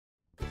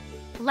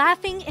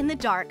Laughing in the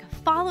Dark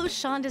follows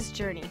Chonda's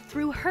journey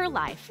through her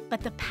life,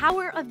 but the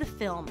power of the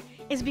film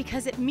is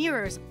because it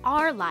mirrors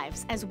our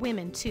lives as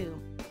women too.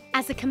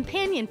 As a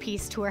companion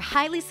piece to her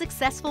highly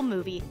successful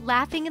movie,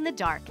 Laughing in the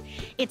Dark,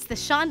 it's the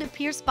Chonda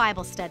Pierce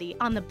Bible study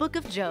on the book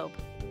of Job.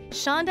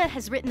 Chonda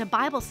has written a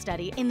Bible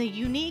study in the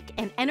unique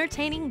and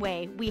entertaining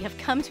way we have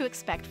come to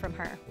expect from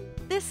her.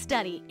 This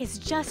study is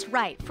just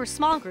right for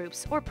small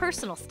groups or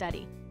personal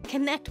study.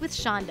 Connect with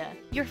Chonda,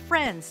 your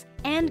friends,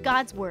 and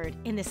God's Word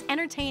in this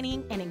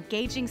entertaining and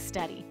engaging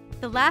study.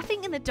 The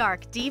Laughing in the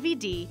Dark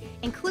DVD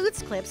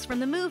includes clips from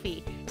the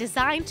movie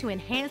designed to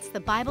enhance the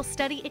Bible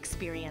study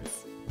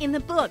experience. In the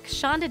book,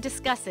 Chonda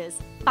discusses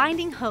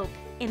finding hope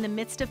in the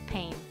midst of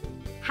pain,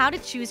 how to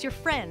choose your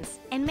friends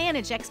and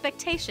manage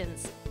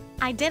expectations,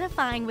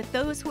 identifying with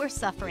those who are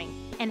suffering,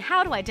 and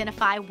how to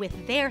identify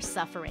with their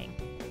suffering,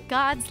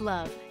 God's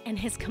love and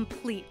His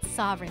complete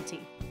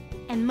sovereignty.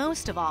 And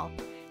most of all,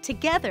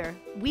 together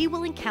we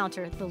will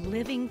encounter the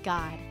living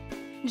God.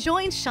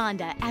 Join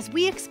Chonda as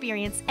we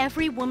experience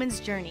every woman's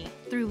journey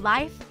through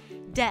life,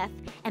 death,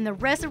 and the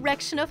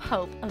resurrection of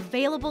hope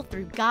available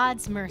through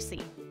God's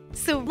mercy.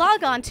 So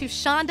log on to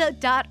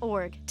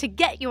chonda.org to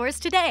get yours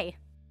today.